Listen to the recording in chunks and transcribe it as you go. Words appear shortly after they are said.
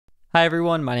Hi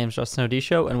everyone, my name is Justin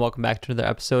Odisho and welcome back to another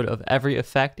episode of Every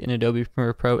Effect in Adobe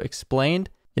Premiere Pro Explained.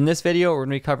 In this video, we're going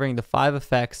to be covering the 5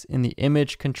 effects in the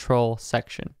image control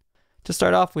section. To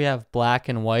start off, we have black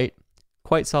and white,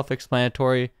 quite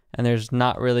self-explanatory, and there's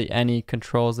not really any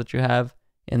controls that you have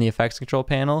in the effects control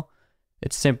panel.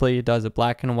 It simply does a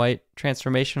black and white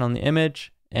transformation on the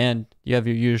image, and you have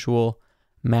your usual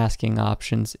masking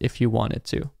options if you wanted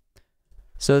to.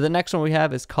 So the next one we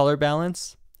have is color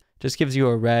balance. Just gives you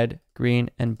a red,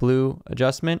 green, and blue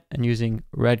adjustment, and using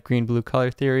red, green, blue color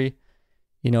theory,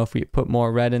 if we put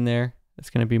more red in there,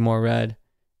 it's going to be more red.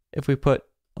 If we put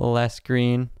less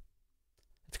green,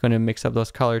 it's going to mix up those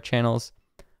color channels.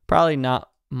 Probably not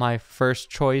my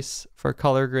first choice for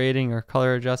color grading or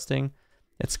color adjusting.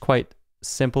 It's quite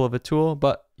simple of a tool,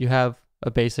 but you have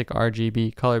a basic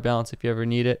RGB color balance if you ever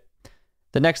need it.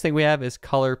 The next thing we have is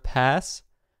color pass.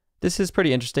 This is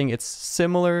pretty interesting. It's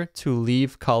similar to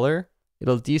leave color.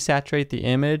 It'll desaturate the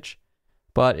image,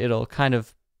 but it'll kind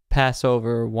of pass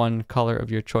over one color of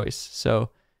your choice.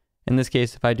 So in this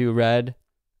case, if I do red,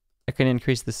 I can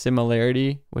increase the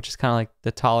similarity, which is kind of like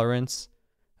the tolerance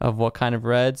of what kind of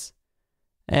reds.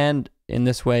 And in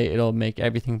this way, it'll make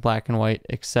everything black and white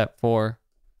except for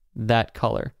that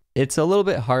color. It's a little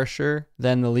bit harsher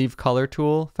than the leave color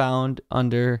tool found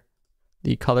under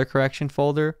the color correction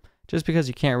folder, just because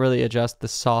you can't really adjust the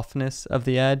softness of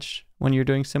the edge when you're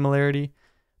doing similarity.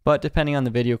 But depending on the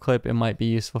video clip, it might be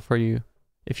useful for you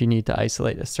if you need to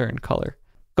isolate a certain color.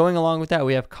 Going along with that,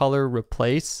 we have color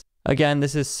replace. Again,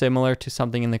 this is similar to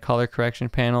something in the color correction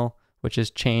panel, which is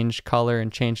change color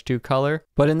and change to color.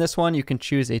 But in this one, you can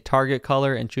choose a target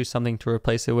color and choose something to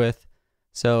replace it with.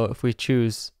 So if we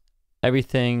choose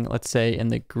everything, let's say in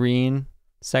the green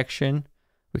section,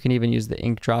 we can even use the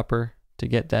ink dropper to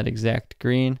get that exact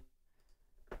green,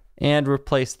 and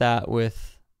replace that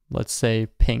with, let's say,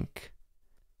 pink.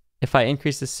 If I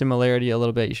increase the similarity a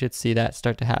little bit, you should see that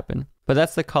start to happen. But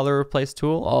that's the color replace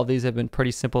tool. All of these have been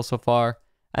pretty simple so far.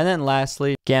 And then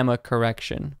lastly, gamma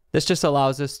correction. This just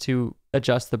allows us to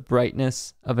adjust the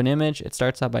brightness of an image. It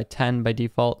starts out by 10 by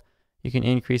default. You can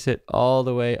increase it all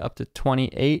the way up to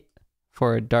 28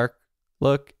 for a dark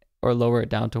look, or lower it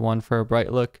down to 1 for a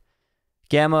bright look.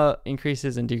 Gamma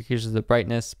increases and decreases the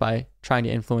brightness by trying to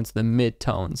influence the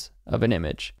midtones of an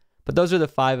image. But those are the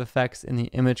 5 effects in the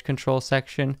image control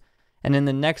section. And in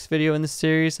the next video in this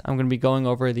series, I'm going to be going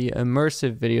over the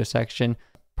immersive video section,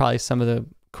 probably some of the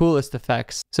coolest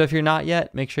effects. So if you're not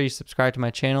yet, make sure you subscribe to my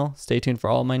channel. Stay tuned for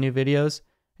all my new videos.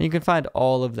 And you can find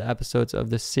all of the episodes of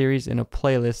this series in a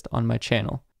playlist on my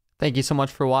channel. Thank you so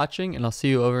much for watching, and I'll see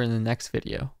you over in the next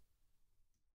video.